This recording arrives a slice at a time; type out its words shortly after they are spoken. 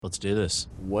Let's do this.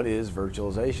 What is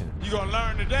virtualization? You're going to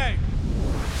learn today.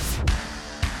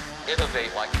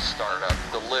 Innovate like a startup,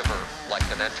 deliver like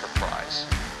an enterprise.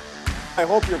 I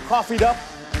hope you're coffeeed up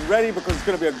and ready because it's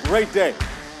going to be a great day.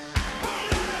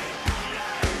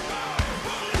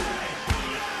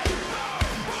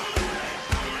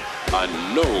 I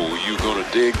know you're going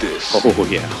to dig this. Oh,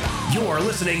 yeah. You're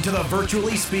listening to the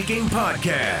Virtually Speaking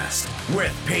Podcast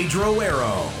with Pedro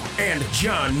Arrow and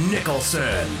John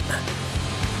Nicholson.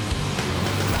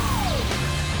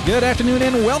 Good afternoon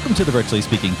and welcome to the Virtually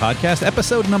Speaking Podcast,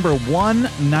 episode number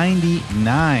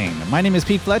 199. My name is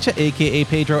Pete Fletcher, a.k.a.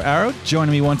 Pedro Arrow.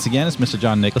 Joining me once again is Mr.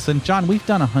 John Nicholson. John, we've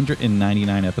done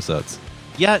 199 episodes.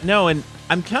 Yeah, no, and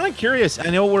I'm kind of curious. I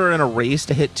know we're in a race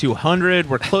to hit 200.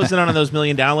 We're closing on those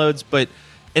million downloads, but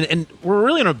and we're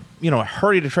really in a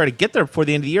hurry to try to get there before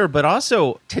the end of the year. But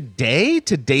also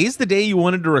today's the day you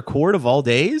wanted to record of all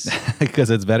days because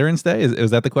it's Veterans Day.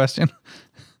 Is that the question?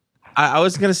 I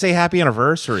was going to say happy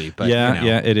anniversary, but yeah,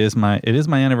 it is my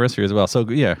anniversary as well. So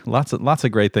yeah, lots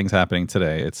of great things happening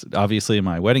today. It's obviously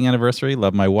my wedding anniversary.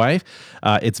 Love my wife.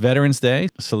 It's Veterans Day.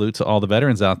 Salute to all the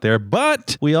veterans out there.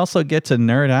 But we also get to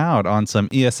nerd out on some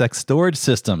ESX storage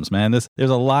systems. Man, there's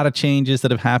a lot of changes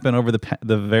that have happened over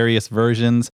the various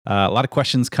versions. A lot of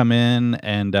questions come in,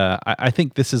 and I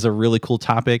think this is a really cool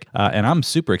topic, and I'm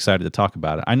super excited to talk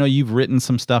about it. I know you've written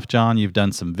some stuff, John. You've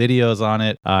done some videos on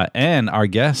it, and our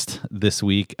guest this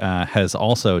week has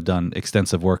also done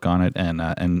extensive work on it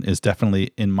and is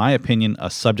definitely, in my opinion, a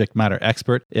subject matter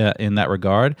expert in that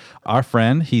regard. Our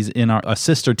friend, he's in a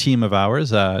sister team of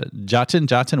ours, Jatin.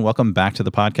 Jatin, welcome back to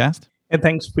the podcast. Hey,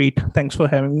 thanks, Pete. Thanks for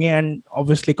having me. And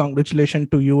obviously, congratulations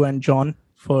to you and John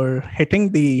for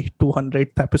hitting the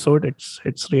 200th episode.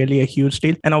 It's really a huge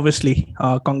deal. And obviously,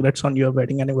 congrats on your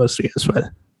wedding anniversary as well.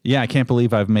 Yeah, I can't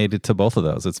believe I've made it to both of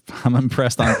those. I'm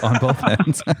impressed on both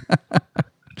ends.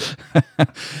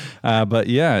 But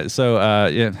yeah, so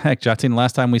heck, Jatin,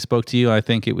 last time we spoke to you, I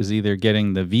think it was either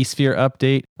getting the vSphere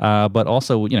update, but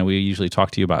also, we usually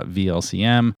talk to you about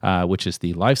VLCM, which is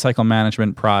the lifecycle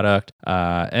management product.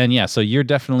 And yeah, so you're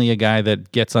definitely a guy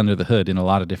that gets under the hood in a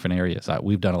lot of different areas.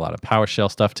 We've done a lot of PowerShell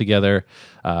stuff together,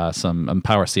 some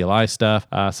Power CLI stuff.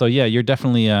 So yeah, you're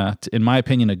definitely, in my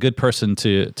opinion, a good person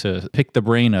to pick the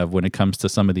brain of when it comes to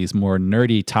some of these more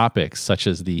nerdy topics, such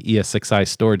as the ESXi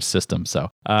storage system. So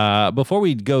before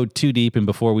we go too deep and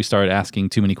before we start asking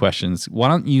too many questions, why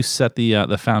don't you set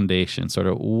the foundation? Sort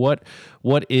of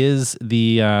what is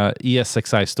the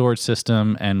ESXi storage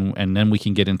system, and then we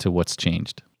can get into what's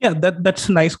changed. Yeah, that's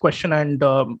a nice question.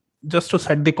 And just to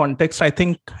set the context, I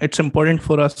think it's important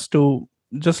for us to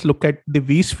just look at the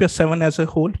vSphere 7 as a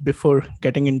whole before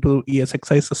getting into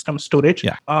ESXi system storage.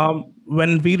 Yeah.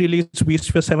 When we released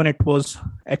vSphere 7, it was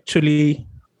actually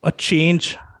a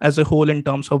change as a whole in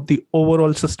terms of the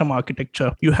overall system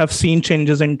architecture. You have seen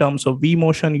changes in terms of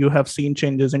vMotion. You have seen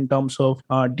changes in terms of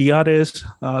DRS,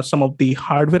 some of the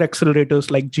hardware accelerators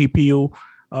like GPU,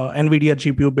 NVIDIA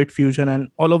GPU bit fusion,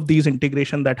 and all of these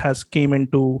integration that has came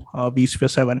into vSphere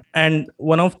 7. And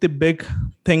one of the big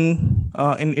thing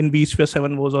in vSphere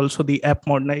 7 was also the app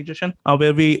modernization,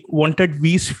 where we wanted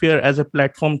vSphere as a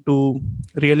platform to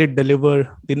really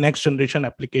deliver the next generation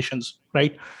applications,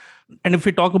 right? And if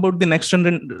we talk about the next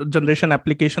generation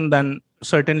application, then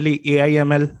certainly AI,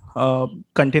 ML,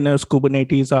 containers,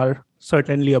 Kubernetes are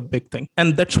certainly a big thing.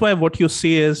 And that's why what you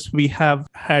see is we have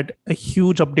had a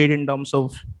huge update in terms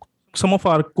of some of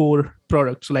our core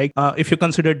products. Like if you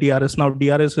consider DRS, now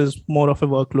DRS is more of a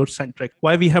workload centric.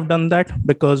 Why we have done that?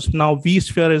 Because now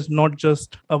vSphere is not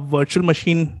just a virtual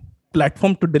machine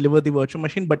platform to deliver the virtual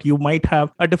machine, but you might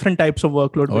have different types of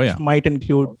workload, which might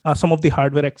include some of the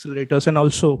hardware accelerators and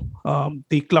also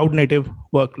the cloud native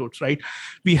workloads, right?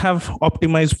 We have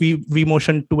optimized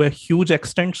vMotion to a huge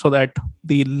extent so that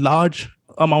the large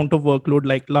amount of workload,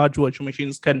 like large virtual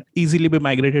machines, can easily be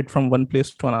migrated from one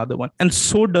place to another one. And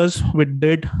so we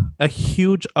did a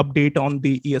huge update on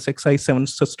the ESXi 7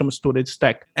 system storage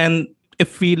stack. And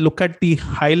if we look at the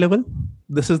high level,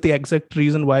 this is the exact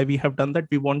reason why we have done that.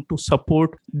 We want to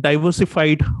support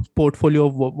diversified portfolio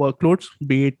of workloads,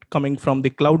 be it coming from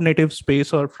the cloud native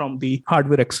space or from the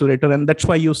hardware accelerator. And that's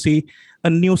why you see a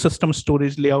new system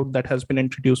storage layout that has been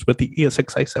introduced with the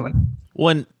ESXi 7.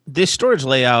 When this storage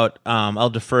layout, I'll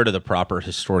defer to the proper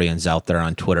historians out there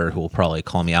on Twitter who will probably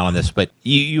call me out on this, but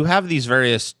you have these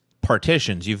various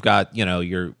partitions. You've got,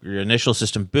 your initial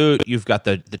system boot. You've got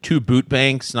the two boot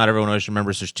banks. Not everyone always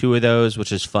remembers there's two of those,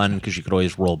 which is fun because you could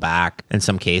always roll back in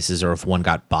some cases, or if one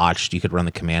got botched, you could run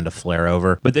the command to flare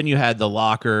over. But then you had the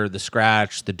locker, the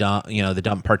scratch, the dump, the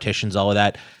dump partitions, all of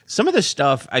that. Some of this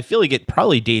stuff, I feel like it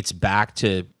probably dates back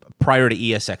to prior to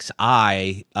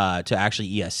ESXi to actually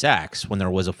ESX, when there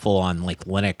was a full-on like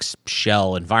Linux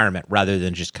shell environment rather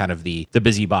than just kind of the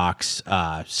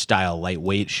BusyBox style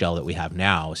lightweight shell that we have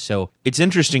now. So it's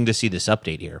interesting to see this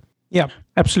update here. Yeah,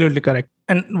 absolutely correct.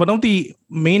 And one of the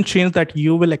main changes that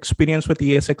you will experience with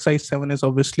ESXi 7 is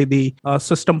obviously the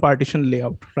system partition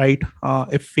layout, right?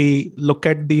 If we look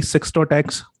at the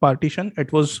 6.x partition,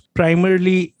 it was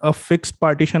primarily a fixed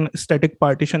partition, static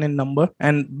partition in number.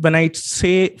 And when I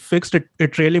say fixed,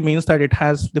 it really means that it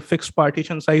has the fixed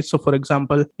partition size. So for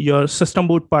example, your system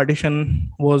boot partition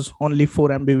was only 4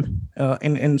 MB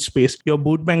in space. Your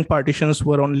boot bank partitions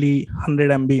were only 100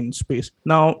 MB in space.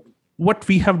 Now, what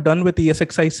we have done with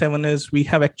ESXi 7 is we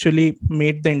have actually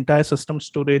made the entire system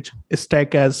storage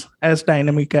stack as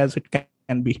dynamic as it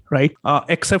can be, right?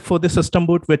 Except for the system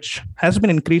boot, which has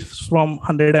been increased from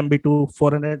 100 MB to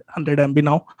 400 MB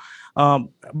now.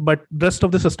 But rest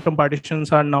of the system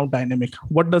partitions are now dynamic.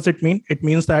 What does it mean? It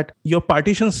means that your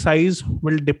partition size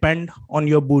will depend on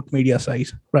your boot media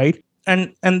size, right?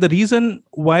 And the reason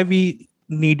why we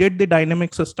needed the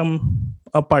dynamic system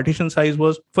partition size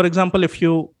was, for example, if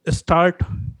you start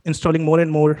installing more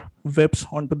and more VIPs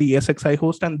onto the ESXi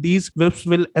host, and these VIPs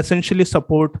will essentially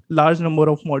support large number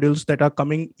of modules that are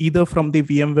coming either from the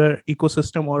VMware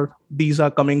ecosystem, or these are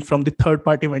coming from the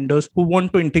third-party vendors who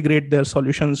want to integrate their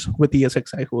solutions with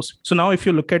ESXi host. So now if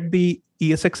you look at the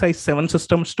ESXi 7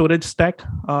 system storage stack,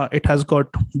 it has got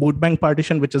boot bank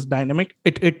partition, which is dynamic.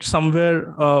 It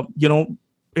somewhere,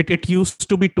 it used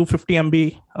to be 250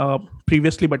 MB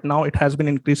previously, but now it has been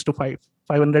increased to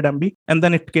 500 MB. And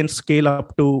then it can scale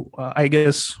up to, I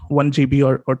guess, 1 GB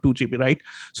or 2 GB, right?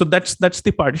 So that's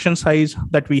the partition size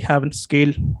that we have in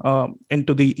scale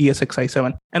into the ESXi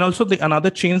 7. And also another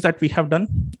change that we have done,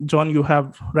 John, you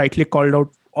have rightly called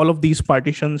out all of these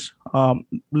partitions,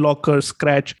 Locker,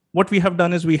 Scratch. What we have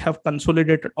done is we have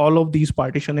consolidated all of these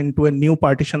partition into a new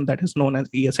partition that is known as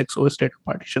ESXOS data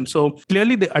partition. So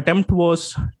clearly the attempt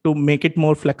was to make it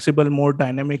more flexible, more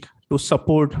dynamic, to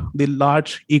support the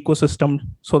large ecosystem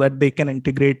so that they can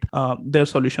integrate their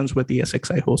solutions with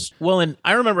ESXi host. Well, and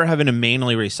I remember having to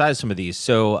manually resize some of these.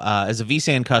 So as a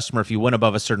vSAN customer, if you went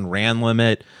above a certain RAN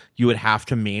limit, you would have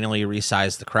to manually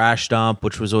resize the crash dump,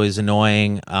 which was always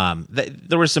annoying.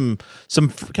 There were some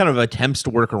kind of attempts to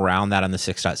work around that on the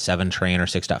 6.7 train or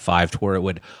 6.5 to where it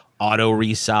would auto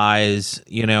resize,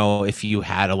 if you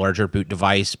had a larger boot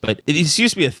device. But it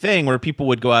used to be a thing where people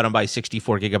would go out and buy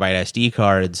 64 gigabyte SD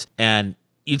cards, and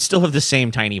you'd still have the same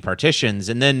tiny partitions.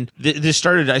 And then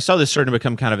I saw this starting to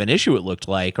become kind of an issue, it looked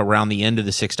like, around the end of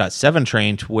the 6.7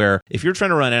 train, to where if you're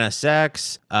trying to run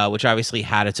NSX, which obviously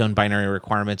had its own binary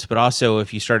requirements, but also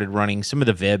if you started running some of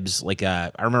the VIBs, like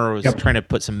I remember I was trying to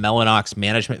put some Mellanox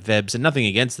management VIBs, and nothing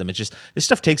against them. It's just this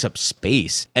stuff takes up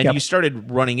space. And you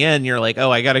started running in, you're like, oh,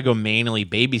 I got to go manually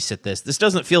babysit this. This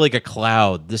doesn't feel like a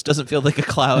cloud. This doesn't feel like a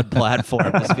cloud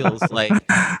platform. This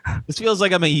feels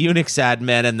like I'm a Unix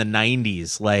admin in the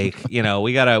 90s. Like,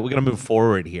 we gotta move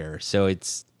forward here. So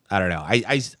it's, I don't know.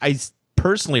 I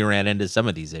personally ran into some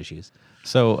of these issues.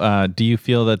 So do you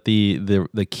feel that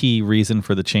the key reason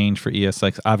for the change for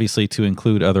ESX, obviously to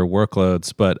include other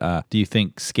workloads, but do you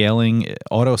think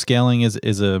auto scaling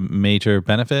is a major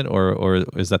benefit, or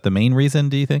is that the main reason,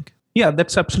 do you think? Yeah,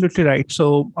 that's absolutely right.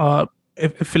 So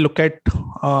if you look at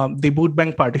the boot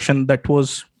bank partition, that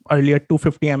was earlier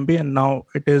 250 MB, and now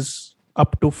it is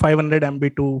up to 500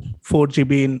 MB to 4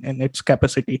 GB in its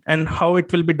capacity. And how it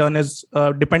will be done is,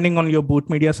 depending on your boot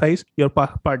media size, your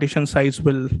partition size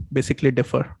will basically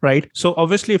differ, right? So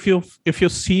obviously, if you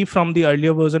see from the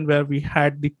earlier version where we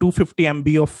had the 250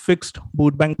 MB of fixed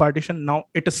boot bank partition, now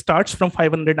it starts from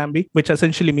 500 MB, which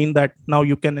essentially means that now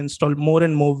you can install more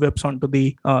and more VIPs onto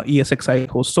the ESXi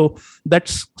host. So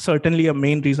that's certainly a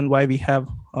main reason why we have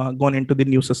gone into the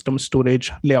new system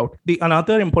storage layout.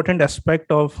 Another important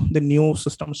aspect of the new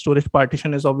system storage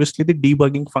partition is obviously the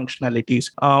debugging functionalities.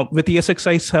 With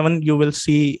ESXi 7, you will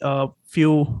see a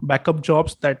few backup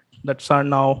jobs that are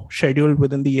now scheduled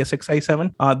within the ESXi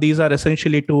 7. These are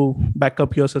essentially to back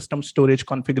up your system storage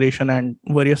configuration and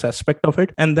various aspects of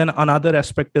it. And then another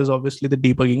aspect is obviously the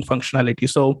debugging functionality.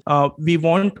 So we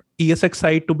want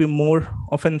ESXi to be more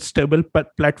of a stable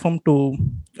platform so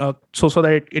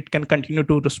that it can continue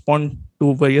to respond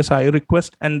to various IO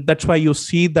requests. And that's why you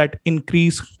see that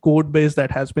increased code base that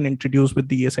has been introduced with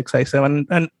the ESXi 7.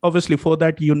 And obviously for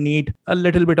that, you need a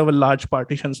little bit of a large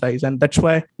partition size. And that's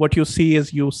why what you see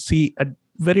is a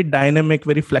very dynamic,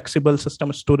 very flexible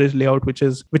system storage layout, which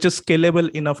is scalable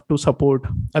enough to support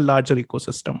a larger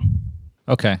ecosystem.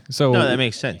 Okay, so No, that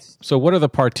makes sense. So what are the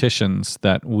partitions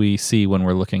that we see when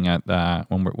we're looking at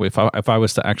if I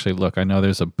was to actually look? I know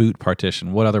there's a boot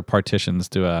partition. What other partitions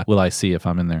will I see if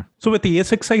I'm in there? So with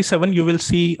ESXi 7, you will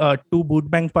see two boot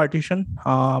bank partition.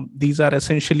 These are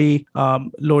essentially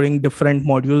loading different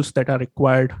modules that are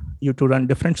required you to run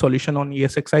different solution on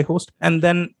ESXi host. And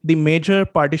then the major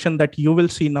partition that you will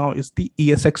see now is the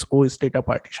ESX OS data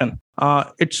partition.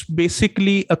 It's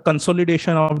basically a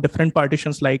consolidation of different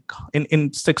partitions. Like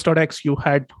in 6.x, you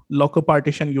had locker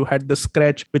partition, you had the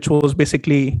scratch, which was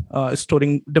basically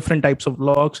storing different types of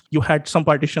logs. You had some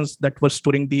partitions that were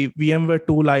storing the VMware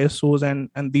tool ISOs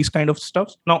and these kind of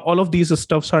stuffs. Now, all of these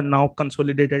stuffs are now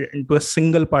consolidated into a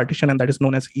single partition, and that is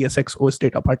known as ESX OS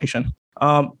data partition.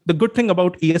 The good thing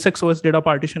about ESX OS data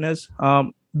partition is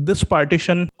this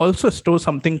partition also stores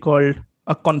something called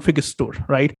a config store,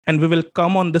 right? And we will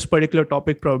come on this particular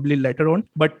topic probably later on.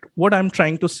 But what I'm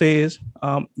trying to say is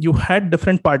you had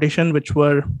different partition which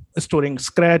were storing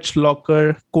scratch,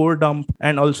 locker, core dump,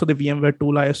 and also the VMware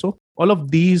tool ISO. All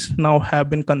of these now have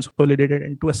been consolidated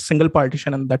into a single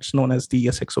partition, and that's known as the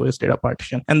ESX OS data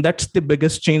partition. And that's the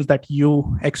biggest change that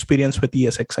you experience with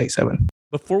ESXi 7.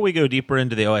 Before we go deeper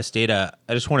into the OS data,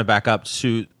 I just want to back up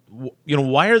to,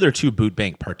 why are there two boot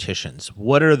bank partitions?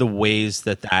 What are the ways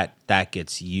that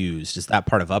gets used? Is that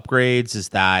part of upgrades? Is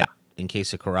that in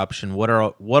case of corruption? What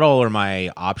all are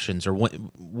my options, or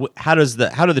how do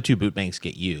the two boot banks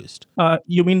get used?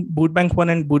 You mean boot bank 1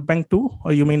 and boot bank 2,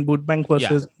 or you mean boot bank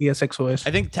versus ESX OS?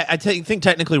 I think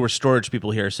technically we're storage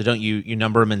people here, so don't you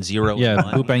number them in 0? Yeah, and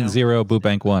 1, boot bank 0, boot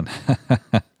bank 1.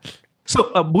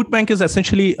 So boot bank is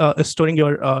essentially storing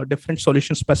your different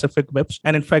solution-specific whips.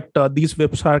 And in fact, these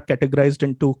whips are categorized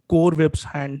into core whips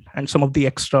and some of the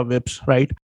extra whips,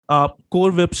 right?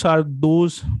 Core whips are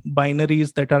those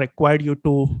binaries that are required you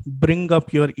to bring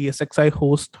up your ESXi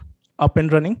host up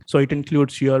and running. So it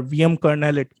includes your VM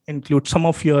kernel, it includes some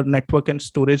of your network and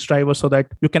storage drivers so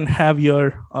that you can have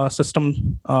your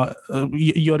system,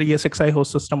 your ESXi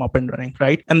host system up and running,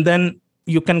 right? And then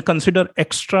you can consider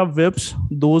extra whips.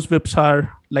 Those whips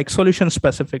are like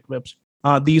solution-specific whips.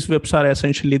 These whips are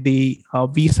essentially the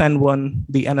vSAN one,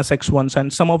 the NSX ones,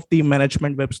 and some of the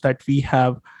management whips that we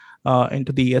have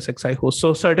into the ESXi host.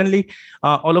 So certainly,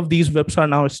 all of these whips are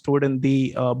now stored in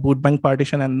the boot bank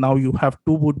partition, and now you have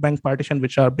two boot bank partition,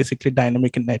 which are basically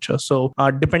dynamic in nature. So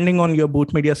depending on your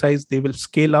boot media size, they will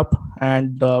scale up,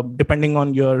 and depending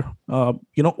on your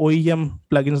OEM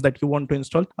plugins that you want to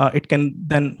install, it can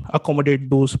then accommodate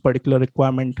those particular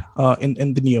requirement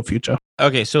in the near future.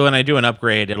 Okay, so when I do an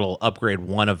upgrade, it'll upgrade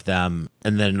one of them,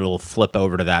 and then it'll flip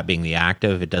over to that being the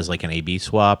active. It does like an A/B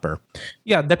swap, or?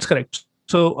 Yeah, that's correct.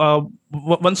 So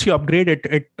once you upgrade it,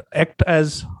 it acts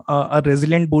as a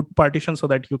resilient boot partition so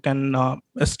that you can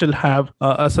still have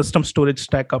a system storage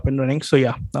stack up and running. So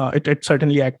yeah, it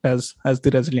certainly acts as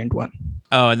the resilient one.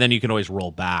 Oh, and then you can always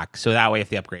roll back. So that way, if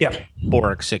the upgrade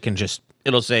works,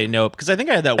 it'll say no. Because I think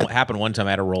I had that happen one time. I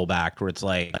had a rollback where it's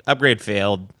like, upgrade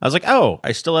failed. I was like, oh,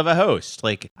 I still have a host.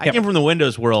 Like, I came from the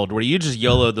Windows world where you just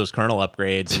YOLO those kernel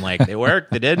upgrades and like, they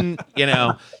worked, they didn't,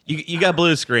 you got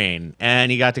blue screen and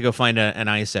you got to go find an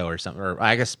ISO or something. Or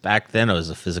I guess back then it was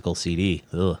a physical CD.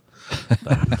 Ugh.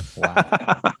 But,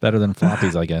 wow. Better than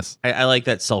floppies, I guess. I like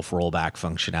that self rollback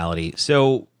functionality.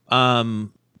 So,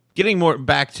 getting more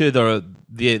back to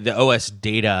the OS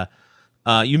data,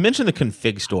 you mentioned the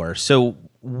config store. So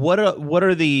what are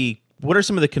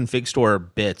some of the config store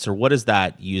bits, or what is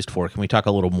that used for? Can we talk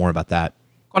a little more about that?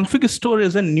 Config store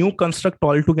is a new construct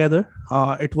altogether.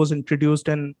 It was introduced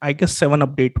in, I guess, 7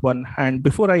 update 1. And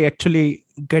before I actually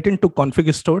get into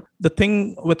config store, the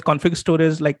thing with config store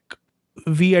is like,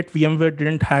 we at VMware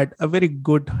didn't had a very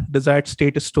good desired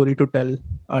state story to tell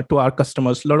to our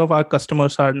customers. A lot of our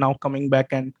customers are now coming back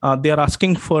and they are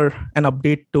asking for an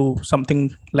update to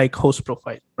something like host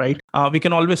profile, right? We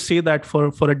can always say that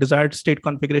for a desired state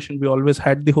configuration, we always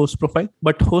had the host profile,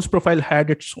 but host profile had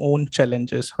its own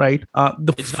challenges, right?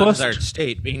 It's not desired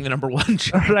state being the number one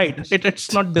challenge. Right.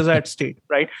 It's not desired state,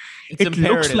 right? It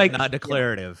looks like not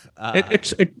declarative.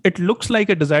 It looks like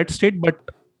a desired state, but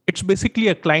it's basically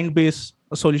a client-based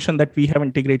solution that we have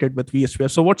integrated with vSphere.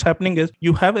 So what's happening is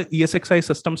you have an ESXi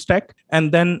system stack,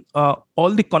 and then all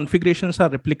the configurations are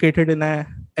replicated in a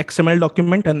XML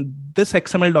document, and this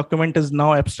XML document is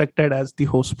now abstracted as the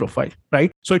host profile,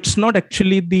 right? So it's not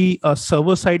actually the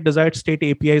server-side desired state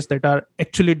APIs that are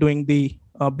actually doing the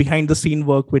behind the scene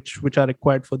work which are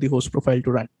required for the host profile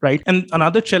to run, right? And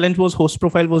another challenge was host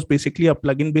profile was basically a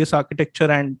plugin based architecture,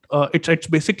 and it's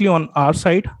basically on our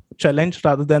side challenge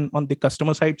rather than on the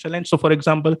customer side challenge. So for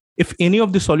example, if any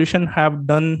of the solution have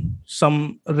done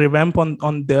some revamp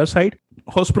on their side,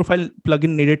 host profile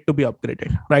plugin needed to be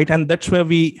upgraded, right? And that's where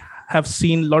we have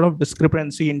seen a lot of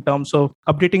discrepancy in terms of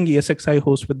updating ESXi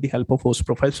host with the help of host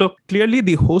profile. So clearly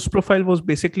the host profile was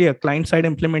basically a client-side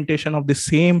implementation of the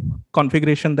same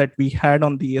configuration that we had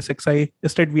on the ESXi.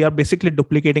 Instead, we are basically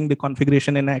duplicating the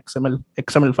configuration in an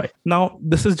XML file. Now,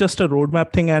 this is just a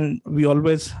roadmap thing, and we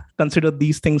always consider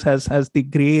these things as the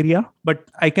gray area, but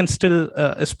I can still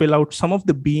spill out some of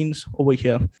the beans over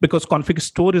here because config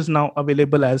store is now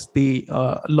available as the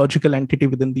logical entity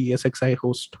within the ESXi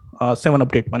host 7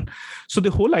 update 1. So the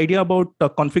whole idea about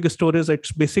config store is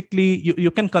it's basically,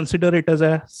 you can consider it as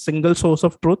a single source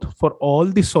of truth for all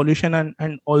the solution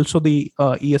and also the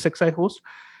ESXi host.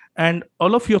 And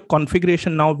all of your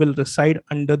configuration now will reside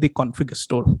under the config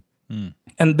store.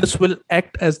 And this will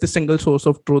act as the single source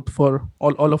of truth for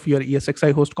all of your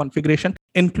ESXi host configuration,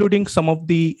 including some of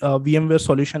the VMware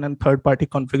solution and third-party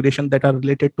configuration that are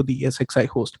related to the ESXi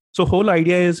host. So whole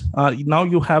idea is now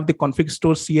you have the config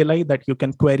store CLI that you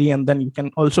can query, and then you can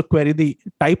also query the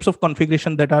types of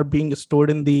configuration that are being stored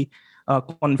in the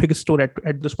config store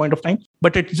at this point of time.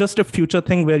 But it's just a future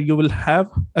thing where you will have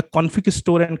a config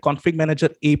store and config manager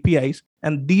APIs,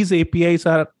 and these APIs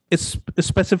are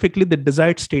specifically the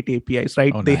desired state APIs,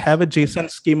 right? Oh, they nice. have a JSON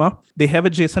schema.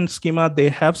 They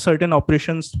have certain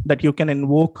operations that you can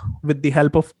invoke with the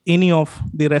help of any of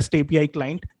the REST API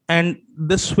client. And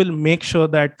this will make sure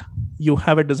that you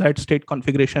have a desired state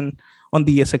configuration on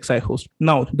the ESXi host.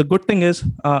 Now, the good thing is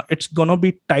it's going to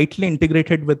be tightly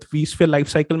integrated with vSphere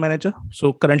Lifecycle Manager.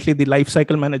 So currently the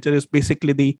Lifecycle Manager is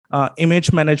basically the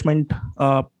image management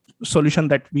solution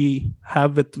that we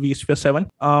have with vSphere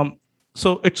 7.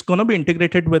 So it's going to be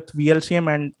integrated with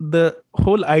VLCM, and the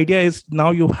whole idea is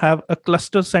now you have a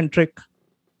cluster-centric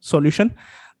solution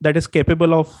that is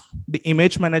capable of the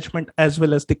image management as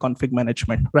well as the config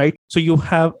management, right? So you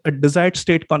have a desired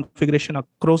state configuration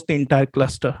across the entire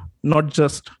cluster, not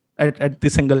just at the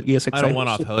single ESXi. On a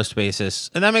one-off host basis.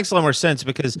 And that makes a lot more sense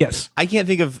because Yes. I can't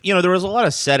think of, there was a lot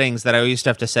of settings that I used to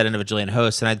have to set individually in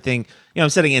hosts. And I'd think, I'm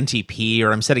setting NTP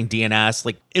or I'm setting DNS.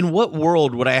 Like, in what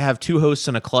world would I have 2 hosts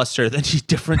in a cluster that need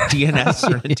different DNS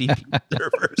or NTP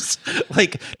servers?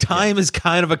 Like, time is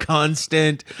kind of a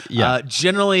constant. Yeah.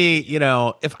 Generally,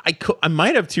 if I could, I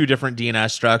might have 2 different DNS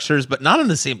structures, but not in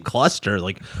the same cluster.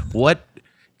 Like, what?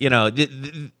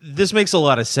 This makes a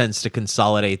lot of sense to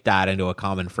consolidate that into a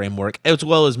common framework, as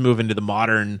well as move into the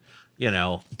modern,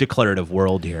 declarative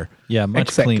world here. Yeah, much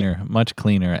Exactly.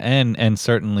 cleaner, and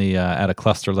certainly at a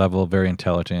cluster level, very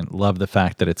intelligent. Love the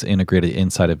fact that it's integrated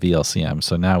inside of VLCM.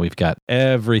 So now we've got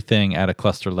everything at a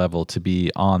cluster level to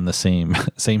be on the same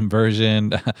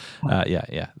version.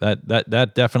 Yeah.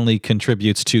 That definitely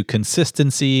contributes to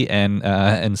consistency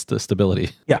and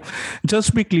stability. Yeah,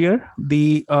 just be clear,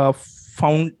 the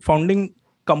founding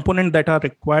component that are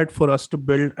required for us to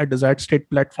build a desired state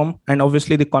platform, and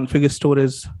obviously the config store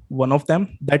is one of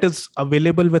them, that is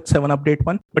available with 7 update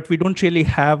 1, but we don't really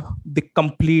have the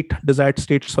complete desired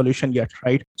state solution yet,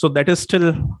 right? So that is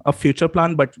still a future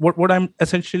plan. But what I'm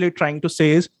essentially trying to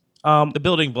say is The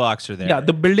building blocks are there. yeah,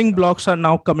 the building blocks are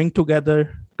now coming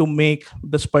together to make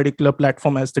this particular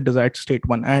platform as the desired state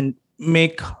one and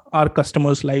make our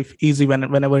customers' life easy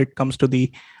whenever it comes to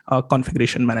the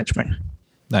configuration management.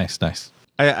 Nice.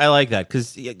 I like that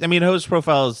because host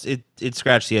profiles it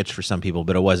scratched the itch for some people,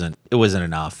 but it wasn't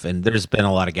enough, and there's been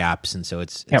a lot of gaps, and so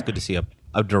it's good to see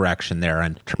a direction there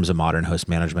in terms of modern host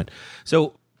management.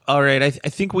 So all right, I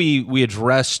think we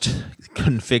addressed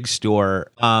config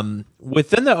store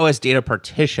within the OS data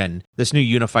partition, this new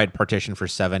unified partition for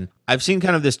 7. I've seen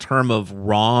kind of this term of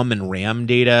ROM and RAM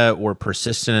data, or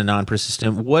persistent and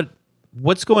non-persistent.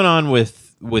 What's going on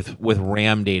with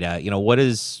RAM data?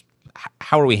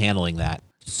 How are we handling that?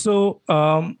 So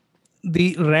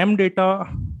the RAM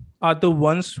data are the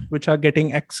ones which are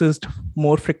getting accessed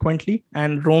more frequently,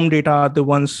 and ROM data are the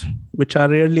ones which are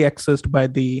rarely accessed by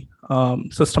the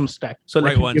system stack. So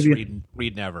Write once,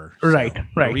 read never. Right.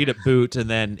 Read at boot and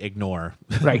then ignore.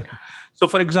 Right. So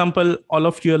for example, all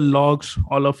of your logs,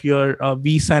 all of your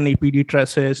vSAN APD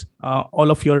traces, all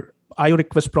of your IO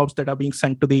request props that are being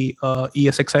sent to the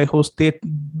ESXi host,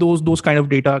 those kind of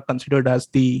data are considered as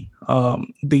the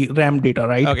RAM data,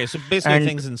 right? Okay, so basically And-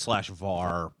 things in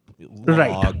 /var, log,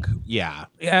 Right. yeah.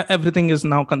 Everything is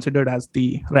now considered as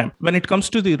the RAM. When it comes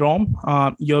to the ROM,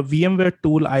 your VMware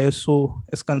tool ISO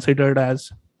is considered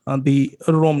as the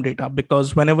ROM data,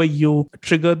 because whenever you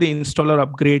trigger the installer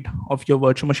upgrade of your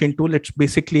virtual machine tool, it's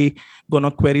basically going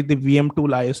to query the VM tool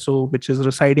ISO, which is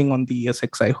residing on the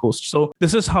ESXi host. So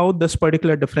this is how this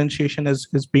particular differentiation is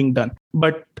being done.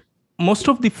 But most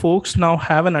of the folks now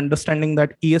have an understanding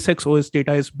that ESXOS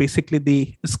data is basically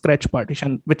the scratch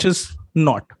partition, which is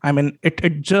not. I mean,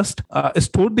 it just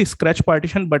stored the scratch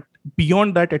partition, but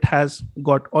beyond that, it has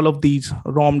got all of these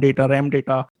ROM data, RAM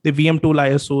data, the VM tool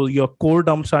ISO, your core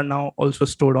dumps are now also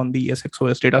stored on the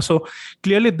ESXOS data. So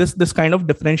clearly this kind of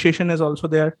differentiation is also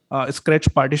there.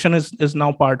 Scratch partition is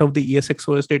now part of the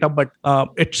ESXOS data, but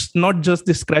it's not just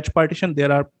the scratch partition.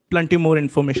 There are plenty more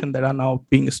information that are now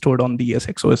being stored on the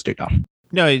ESXOS data.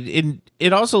 No,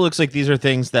 it also looks like these are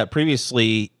things that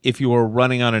previously, if you were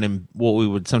running on what we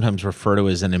would sometimes refer to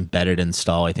as an embedded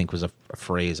install, I think was a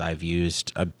phrase I've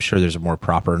used. I'm sure there's a more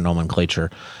proper nomenclature.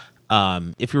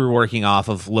 If you were working off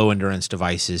of low endurance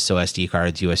devices, so SD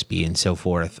cards, USB, and so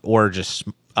forth, or just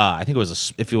I think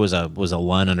if it was a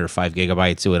LUN under 5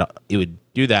 gigabytes, it would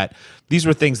do that. These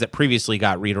were things that previously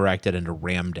got redirected into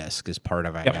RAM disk as part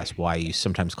of, I guess, why you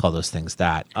sometimes call those things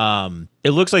that.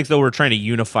 It looks like though we're trying to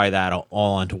unify that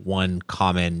all onto one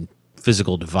common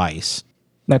physical device.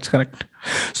 That's correct.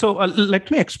 So let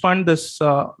me expand this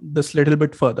little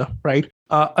bit further, right?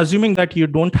 Assuming that you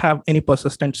don't have any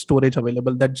persistent storage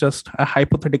available, that's just a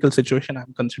hypothetical situation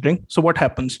I'm considering. So what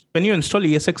happens? When you install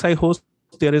ESXi host,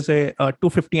 there is a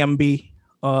 250 MB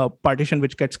partition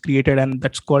which gets created, and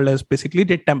that's called as basically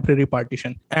the temporary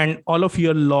partition. And all of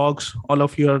your logs, all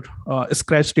of your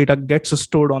scratch data gets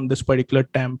stored on this particular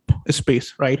temp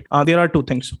space, right? There are two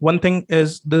things. One thing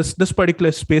is this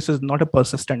particular space is not a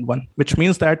persistent one, which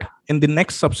means that in the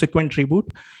next subsequent reboot,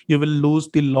 you will lose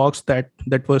the logs that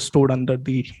were stored under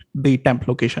the temp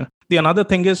location. The another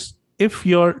thing is, if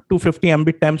your 250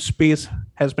 MB temp space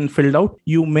has been filled out,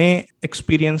 you may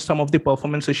experience some of the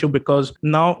performance issue because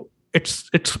now it's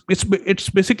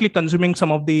basically consuming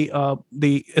some of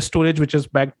the storage which is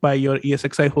backed by your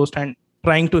ESXi host and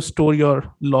trying to store your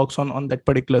logs on that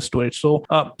particular storage. So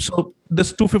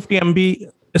this 250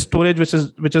 MB storage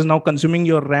which is now consuming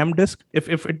your RAM disk, if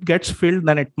it gets filled,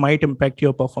 then it might impact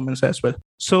your performance as well.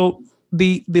 So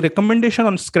the recommendation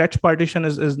on scratch partition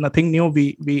is nothing new.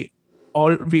 We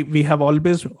have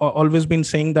always been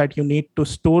saying that you need to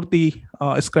store the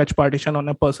scratch partition on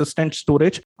a persistent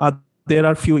storage. There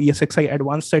are few ESXi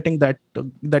advanced settings that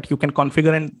you can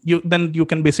configure, and you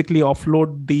can basically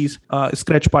offload these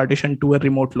scratch partition to a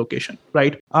remote location,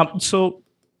 right? So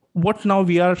what now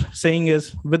we are saying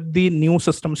is, with the new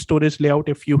system storage layout,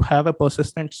 if you have a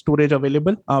persistent storage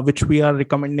available, which we are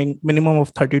recommending minimum of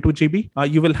 32 GB,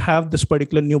 you will have this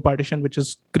particular new partition which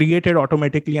is created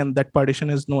automatically, and that partition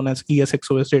is known as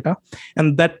ESXOS data,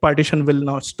 and that partition will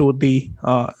now store the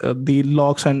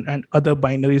logs and other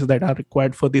binaries that are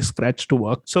required for the scratch to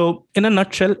work. So in a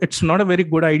nutshell, it's not a very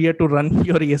good idea to run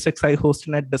your ESXi host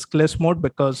in a diskless mode,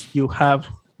 because you have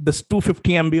this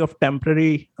 250 MB of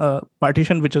temporary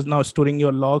partition, which is now storing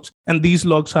your logs. And these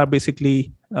logs are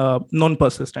basically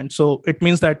non-persistent. So it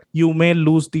means that you may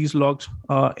lose these logs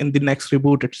in the next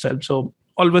reboot itself. So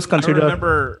always consider.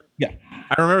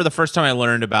 I remember the first time I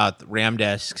learned about RAM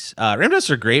disks. RAM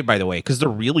disks are great, by the way, because they're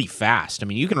really fast. I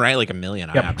mean, you can write like 1 million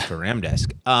apps to RAM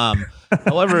disk.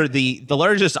 However, the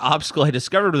largest obstacle I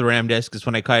discovered with RAM disk is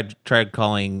when I tried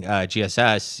calling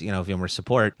GSS, VMware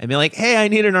support, and be like, "Hey, I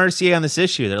need an RCA on this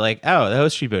issue." They're like, "Oh, the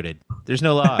host rebooted. There's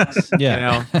no logs."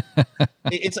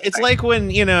 It's like when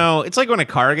a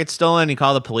car gets stolen, you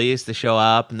call the police, they show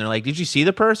up, and they're like, "Did you see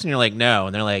the person?" You're like, "No,"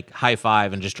 and they're like, "High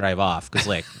five," and just drive off because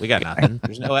we got nothing.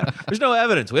 There's no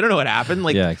evidence. We don't know what happened.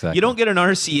 Exactly. You don't get an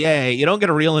RCA, you don't get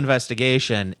a real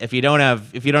investigation if you don't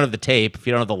have the tape, if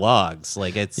you don't have the logs. So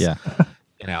I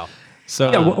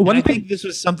think this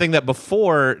was something that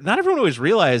before not everyone always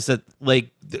realized that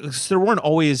there weren't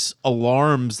always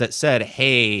alarms that said,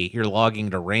 "Hey, you're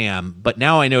logging to RAM." But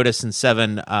now I notice in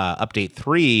 7 update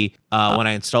 3 when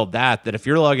I installed that if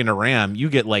you're logging to RAM, you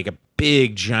get like a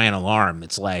big giant alarm.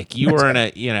 It's like you are in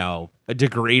a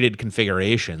degraded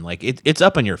configuration. Like it's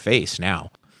up in your face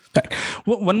now.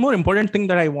 One more important thing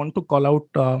that I want to call out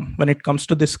when it comes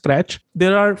to this scratch,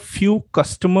 there are few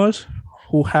customers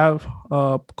who have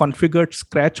configured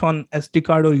scratch on SD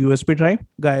card or USB drive.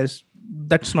 Guys,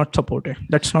 that's not supported.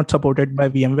 That's not supported by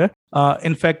VMware.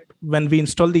 In fact, when we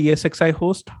install the ESXi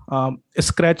host,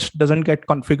 scratch doesn't get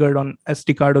configured on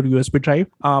SD card or USB drive.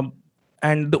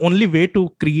 And the only way to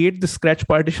create the scratch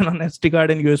partition on SD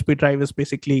card and USB drive is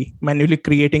basically manually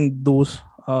creating those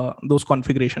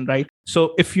configuration, right?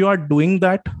 So if you are doing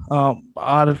that,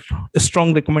 our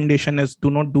strong recommendation is do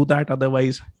not do that.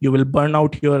 Otherwise, you will burn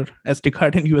out your SD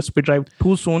card and USB drive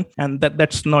too soon, and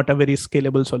that's not a very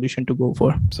scalable solution to go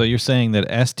for. So you're saying that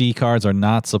SD cards are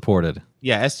not supported?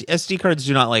 Yeah, SD cards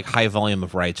do not like high volume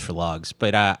of writes for logs.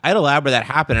 But I had a lab where that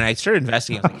happened, and I started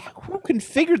investigating. I was like, who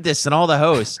configured this in all the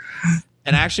hosts?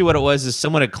 And actually what it was is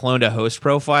someone had cloned a host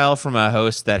profile from a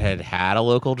host that had a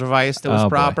local device that was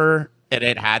proper, and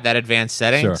it had that advanced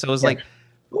setting. Sure. So it was like,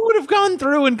 who would have gone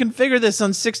through and configured this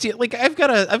on 60? Like I've got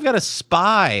a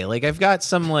spy. Like I've got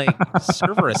some like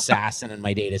server assassin in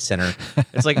my data center.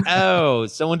 It's like, oh,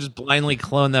 someone just blindly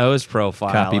cloned the host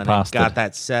profile Copy and pasted. got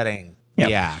that setting. Yep.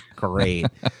 Yeah, great.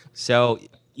 So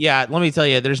yeah, let me tell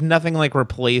you, there's nothing like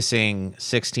replacing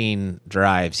 16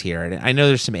 drives here. And I know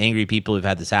there's some angry people who've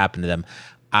had this happen to them.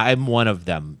 I'm one of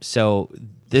them. So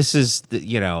this is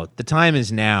the time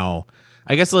is now.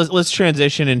 I guess let's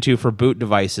transition into, for boot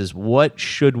devices, what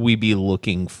should we be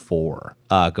looking for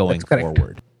going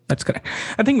forward? That's correct.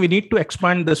 I think we need to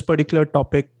expand this particular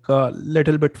topic a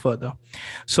little bit further.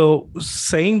 So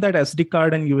saying that SD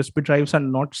card and USB drives are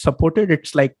not supported,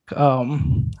 it's like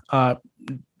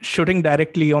shooting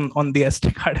directly on the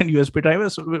SD card and USB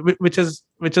drivers, which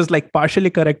is like partially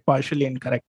correct, partially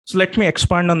incorrect. So let me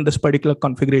expand on this particular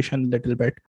configuration a little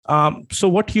bit. So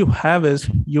what you have is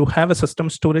you have a system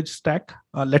storage stack.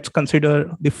 Let's consider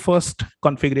the first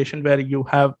configuration where you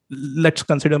have, let's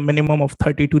consider minimum of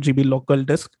 32 GB local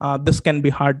disk. This can be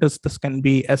hard disk, this can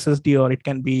be SSD, or it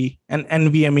can be an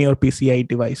NVMe or PCI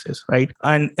devices, right?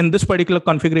 And in this particular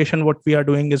configuration, what we are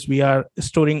doing is we are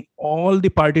storing all the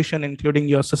partition, including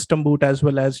your system boot as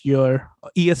well as your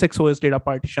ESXOS data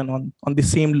partition on the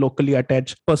same locally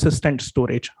attached persistent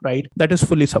storage, right? That is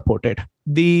fully supported.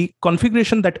 The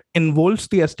configuration that involves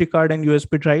the SD card and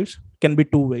USB drives can be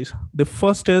two ways. The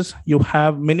first is you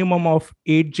have minimum of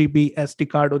 8 GB SD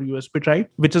card or USB drive,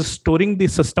 which is storing the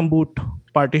system boot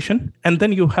partition. And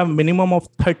then you have minimum of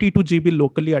 32 GB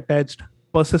locally attached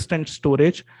persistent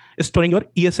storage is storing your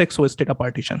ESXOS data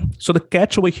partition. So the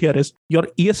catch over here is your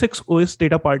ESXOS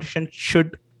data partition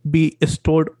should be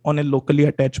stored on a locally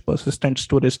attached persistent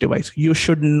storage device. You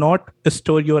should not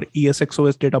store your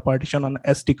ESXOS data partition on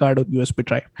SD card or USB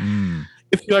drive.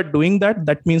 If you are doing that,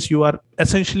 that means you are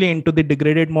essentially into the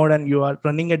degraded mode and you are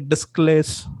running a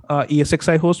diskless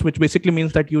ESXi host, which basically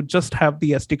means that you just have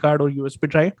the SD card or USB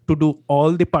drive to do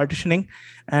all the partitioning,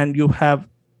 and you have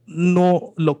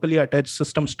no locally attached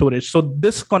system storage. So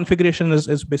this configuration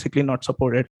is basically not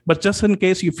supported. But just in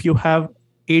case, if you have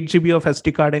 8 GB of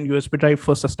SD card and USB drive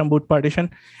for system boot partition,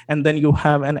 and then you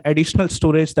have an additional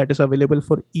storage that is available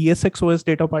for ESXOS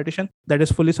data partition that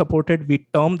is fully supported, we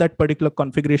term that particular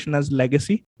configuration as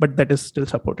legacy, but that is still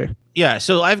supported. Yeah,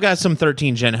 so I've got some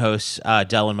 13 gen hosts,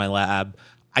 Dell in my lab.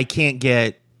 I can't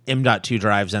get M.2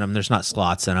 drives in them. There's not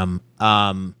slots in them.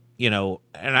 And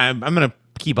I'm going to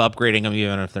keep upgrading them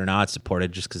even if they're not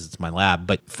supported, just because it's my lab.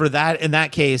 But for that, in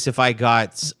that case, if I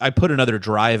put another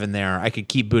drive in there, I could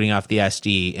keep booting off the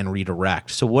SD and redirect.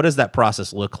 So what does that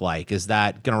process look like? Is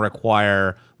that going to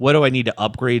require, what do I need to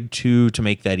upgrade to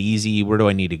make that easy? Where do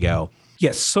I need to go?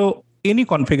 Yes. So any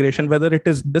configuration, whether it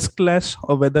is diskless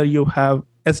or whether you have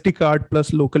SD card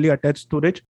plus locally attached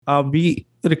storage, we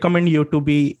recommend you to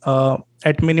be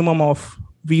at minimum of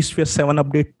vSphere 7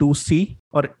 update 2C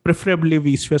or preferably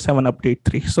vSphere 7 update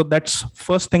 3. So that's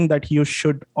first thing that you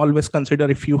should always consider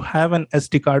if you have an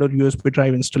SD card or USB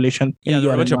drive installation. Yeah, there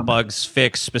were a bunch of bugs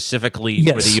fixed specifically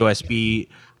for the USB.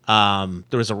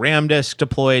 There was a RAM disk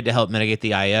deployed to help mitigate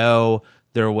the I/O.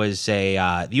 There was the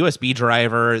USB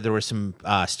driver. There were some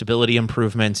stability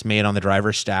improvements made on the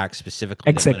driver stack, specifically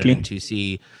exactly in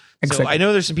 2C. So I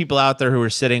know there's some people out there who are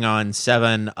sitting on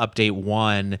 7 update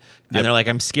 1 and they're like,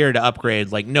 I'm scared to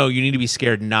upgrade. Like, no, you need to be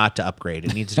scared not to upgrade.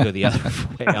 It needs to go the other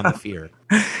way on the fear.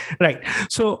 Right.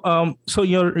 So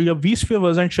your vSphere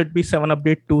version should be 7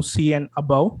 update 2C and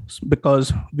above,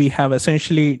 because we have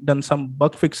essentially done some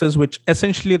bug fixes, which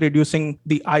essentially reducing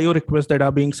the IO requests that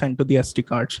are being sent to the SD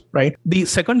cards, right? The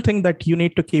second thing that you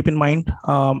need to keep in mind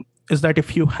is that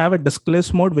if you have a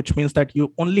diskless mode, which means that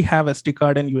you only have SD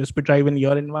card and USB drive in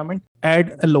your environment,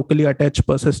 add a locally attached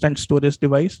persistent storage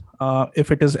device.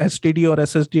 If it is STD or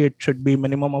SSD, it should be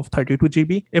minimum of 32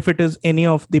 GB. If it is any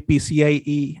of the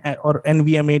PCIe or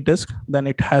NVMe disk, then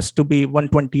it has to be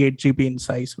 128 GB in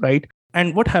size, right?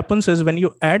 And what happens is when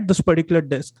you add this particular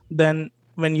disk, then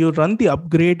when you run the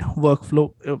upgrade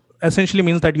workflow, essentially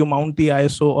means that you mount the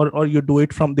ISO or you do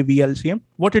it from the VLCM.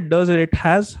 What it does is it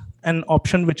has an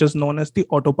option which is known as the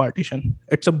auto partition.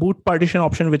 It's a boot partition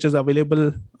option which is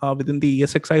available within the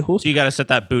ESXi host. So you got to set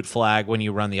that boot flag when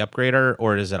you run the upgrader,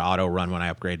 or does it auto run when I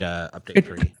upgrade to update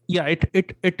 3? Yeah,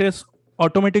 it is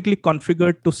automatically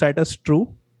configured to set as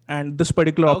true. And this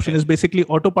particular option is basically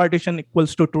auto partition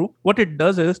equals to true. What it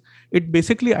does is it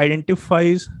basically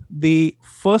identifies the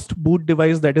first boot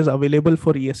device that is available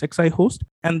for ESXi host,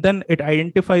 and then it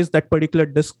identifies that particular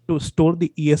disk to store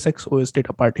the ESXOS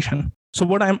data partition. So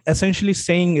what I'm essentially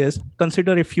saying is,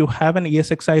 consider if you have an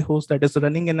ESXi host that is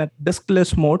running in a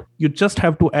diskless mode, you just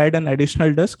have to add an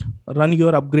additional disk, run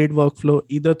your upgrade workflow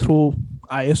either through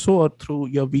ISO or through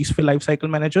your vSphere lifecycle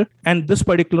manager. And this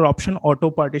particular option,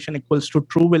 auto partition equals to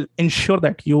true, will ensure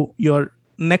that your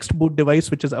next boot device,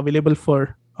 which is available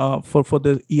for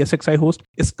the ESXi host,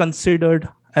 is considered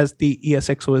as the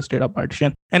ESXOS data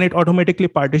partition, and it automatically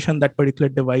partition that particular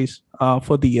device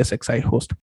for the ESXi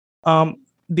host.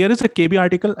 There is a KB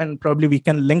article, and probably we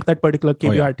can link that particular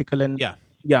KB article in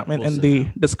the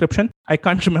description. I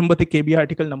can't remember the KB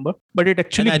article number, but it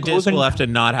actually and that goes disk will have to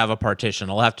not have a partition.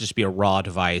 It'll have to just be a raw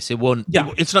device. It won't.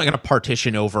 Yeah. It's not going to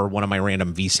partition over one of my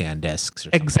random vSAN disks.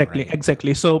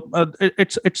 Exactly. So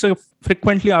it's a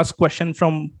frequently asked question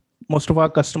from most of our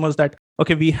customers that,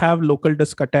 okay, we have local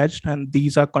disk attached and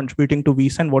these are contributing to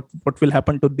vSAN. What will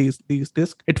happen to these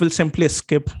disks? It will simply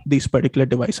skip these particular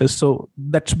devices. So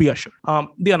that's be assured.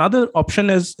 The another option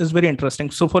is very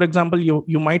interesting. So for example,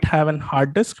 you might have an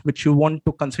hard disk, which you want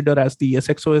to consider as the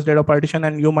ESXOS data partition,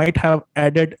 and you might have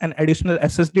added an additional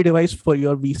SSD device for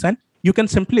your vSAN. You can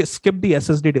simply skip the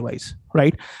SSD device,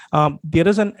 right? There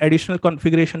is an additional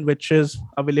configuration which is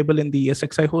available in the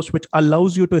ESXi host, which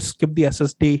allows you to skip the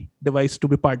SSD device to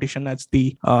be partitioned as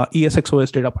the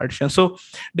ESXOS data partition. So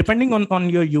depending on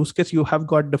your use case, you have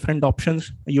got different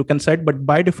options you can set, but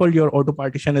by default, your auto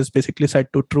partition is basically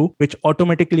set to true, which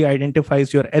automatically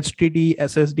identifies your HDD,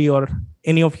 SSD, or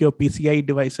any of your PCI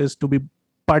devices to be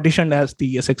partitioned as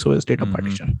the ESXOS data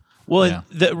partition. Well,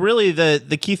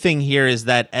 the key thing here is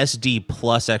that SD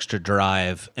plus extra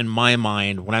drive, in my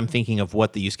mind, when I'm thinking of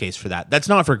what the use case for that's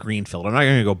not for Greenfield. I'm not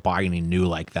going to go buy any new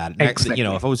like that. Exactly.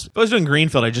 If I was doing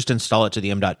Greenfield, I just install it to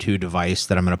the M.2 device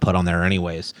that I'm going to put on there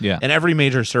anyways. Yeah. And every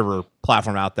major server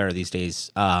platform out there these days,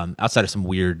 outside of some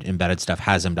weird embedded stuff,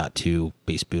 has M.2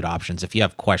 base boot options. If you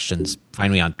have questions,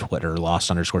 find me on Twitter,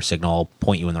 lost_signal, I'll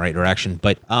point you in the right direction.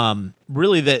 But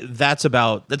really, that's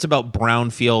about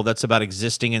brownfield. That's about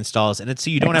existing installs, and it's so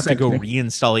you don't have to go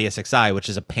reinstall ESXi, which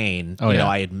is a pain.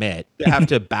 I admit. You have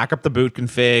to back up the boot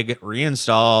config,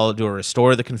 reinstall, do a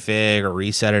restore the config, or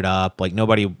reset it up. Like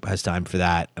nobody has time for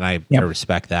that, and I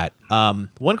respect that.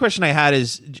 One question I had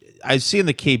is, I see in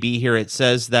the KB here it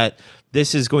says that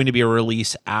this is going to be a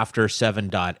release after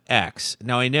 7.x.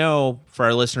 Now, I know for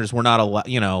our listeners, we're not allowed,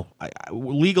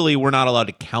 legally, we're not allowed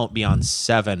to count beyond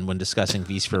 7 when discussing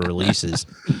vSphere releases.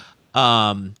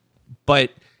 But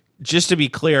just to be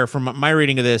clear, from my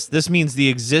reading of this means the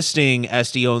existing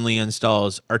SD-only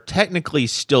installs are technically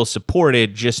still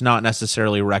supported, just not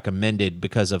necessarily recommended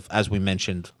because of, as we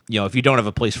mentioned, if you don't have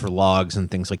a place for logs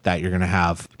and things like that, you're going to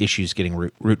have issues getting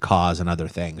root cause and other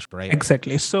things, right?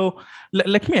 Exactly. So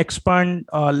let me expand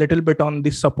a little bit on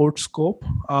the support scope.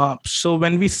 So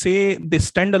when we say the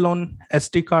standalone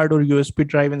SD card or USB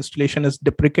drive installation is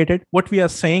deprecated, what we are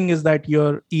saying is that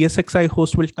your ESXi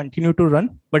host will continue to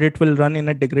run, but it will run in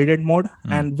a degraded mode.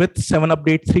 And with 7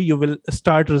 Update 3, you will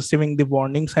start receiving the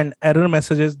warnings and error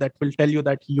messages that will tell you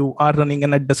that you are running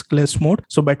in a diskless mode.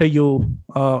 So better you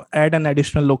add an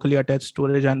additional locally attached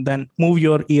storage and then move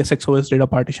your ESXOS data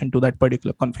partition to that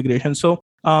particular configuration. So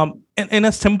in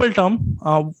a simple term,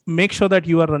 make sure that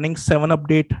you are running 7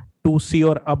 Update 2C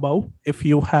or above if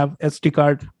you have SD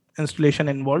card installation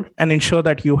involved, and ensure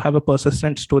that you have a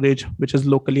persistent storage which is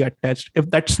locally attached. If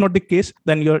that's not the case,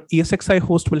 then your ESXi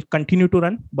host will continue to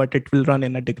run, but it will run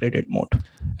in a degraded mode.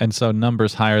 And so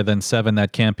numbers higher than 7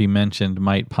 that can't be mentioned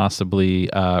might possibly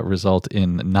result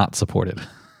in not supported.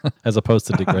 As opposed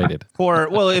to degraded.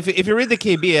 If you read the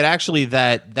KB, it actually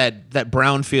that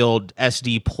brownfield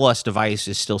SD plus device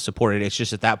is still supported. It's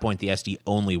just at that point the SD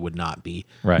only would not be.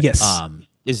 Right. Yes.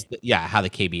 How the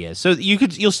KB is. So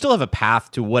you'll still have a path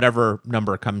to whatever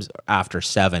number comes after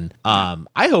 7.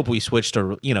 I hope we switch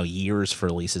to years for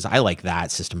releases. I like that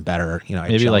system better. I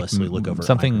maybe jealously look over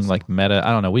something like Meta.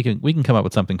 I don't know. We can come up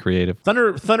with something creative.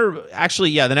 Thunder.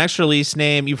 Actually, the next release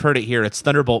name, you've heard it here. It's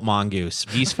Thunderbolt Mongoose.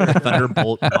 vSphere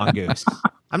Thunderbolt Mongoose.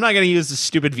 I'm not going to use the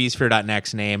stupid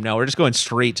vSphere.next name. No, we're just going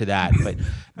straight to that.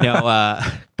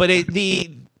 But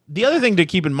the other thing to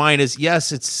keep in mind is,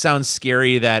 yes, it sounds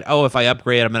scary that, if I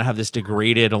upgrade, I'm going to have this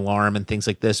degraded alarm and things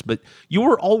like this, but you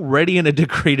were already in a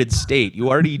degraded state. You're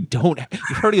already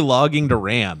logging to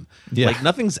RAM. Yeah. Like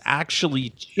nothing's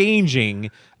actually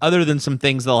changing other than some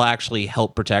things that'll actually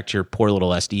help protect your poor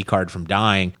little SD card from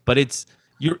dying. But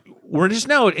we're just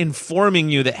now informing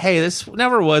you that, hey, this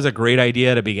never was a great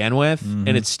idea to begin with, and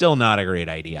it's still not a great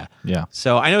idea. Yeah.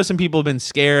 So I know some people have been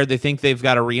scared. They think they've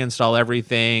got to reinstall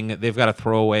everything. They've got to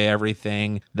throw away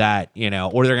everything or they're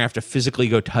going to have to physically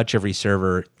go touch every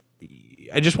server.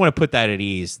 I just want to put that at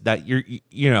ease that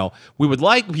we would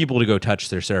like people to go touch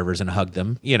their servers and hug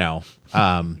them,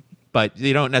 but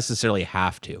they don't necessarily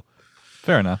have to.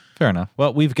 Fair enough.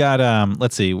 Well, we've got,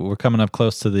 let's see, we're coming up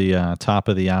close to the top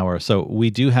of the hour. So we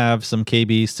do have some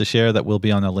KBs to share that will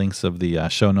be on the links of the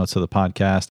show notes of the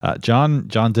podcast.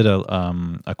 John did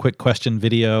a quick question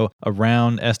video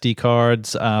around SD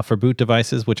cards for boot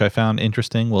devices, which I found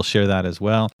interesting. We'll share that as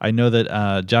well. I know that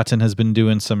Jatin has been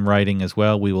doing some writing as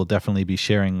well. We will definitely be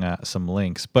sharing some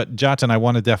links. But Jatin, I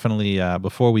want to definitely,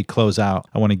 before we close out,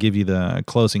 I want to give you the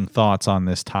closing thoughts on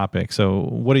this topic. So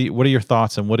what are your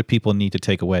thoughts, and what do people need to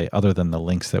take away other than the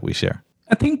links that we share?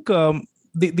 I think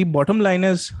the bottom line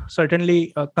is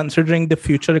certainly considering the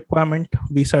future requirement,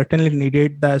 we certainly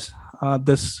needed this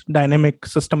dynamic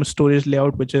system storage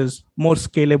layout, which is more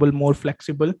scalable, more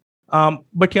flexible.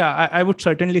 But yeah, I would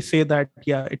certainly say that,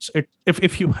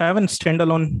 if you have a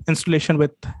standalone installation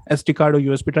with SD card or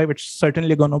USB drive, it's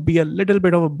certainly going to be a little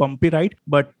bit of a bumpy ride,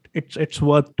 but it's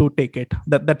worth to take it.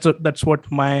 That's what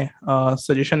my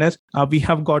suggestion is. We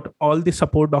have got all the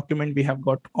support document. We have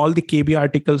got all the KB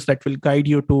articles that will guide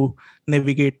you to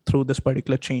navigate through this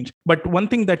particular change. But one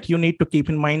thing that you need to keep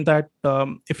in mind that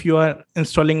if you are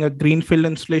installing a greenfield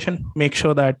installation, make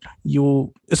sure that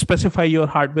you specify your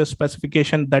hardware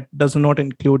specification that does not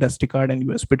include SD card and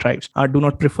USB drives. Do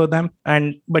not prefer them.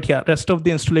 But rest of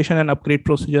the installation and upgrade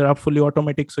procedure are fully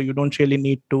automatic, so you don't really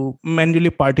need to manually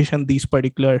partition these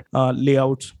particular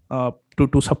layouts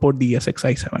to support the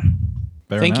ESXi 7.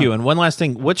 Thank you. And one last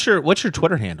thing, what's your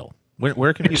Twitter handle?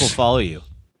 Where can people follow you?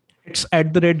 It's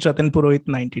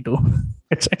 @JatinPurohit92.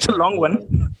 It's a long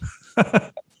one.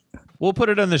 We'll put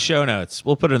it in the show notes.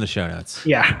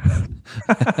 Yeah.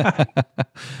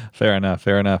 Fair enough.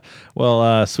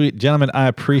 Well, sweet gentlemen, I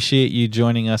appreciate you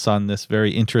joining us on this very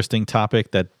interesting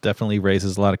topic that definitely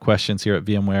raises a lot of questions here at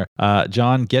VMware.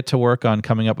 John, get to work on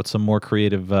coming up with some more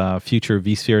creative future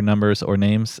vSphere numbers or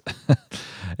names.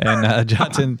 And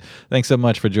Jatin, thanks so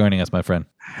much for joining us, my friend.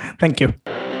 Thank you.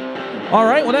 All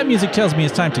right, well, that music tells me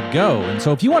it's time to go. And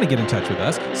so if you want to get in touch with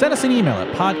us, send us an email at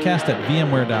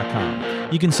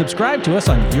podcast@vmware.com. You can subscribe to us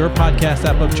on your podcast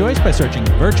app of choice by searching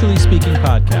Virtually Speaking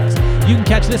Podcast. You can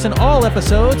catch this and all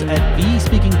episodes at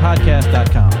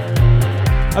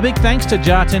vspeakingpodcast.com. A big thanks to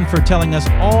Jatin for telling us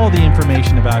all the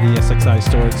information about ESXi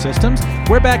storage systems.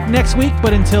 We're back next week,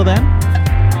 but until then,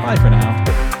 bye for now.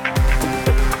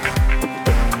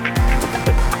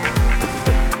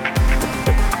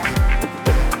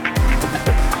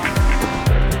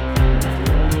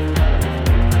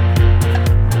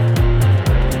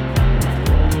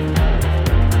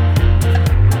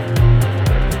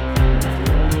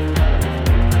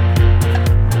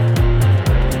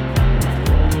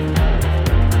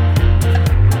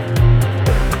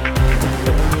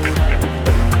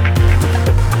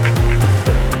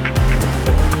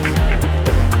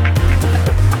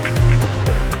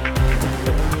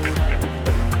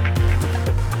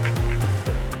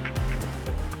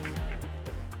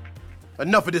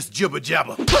 Enough of this jibber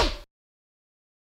jabber.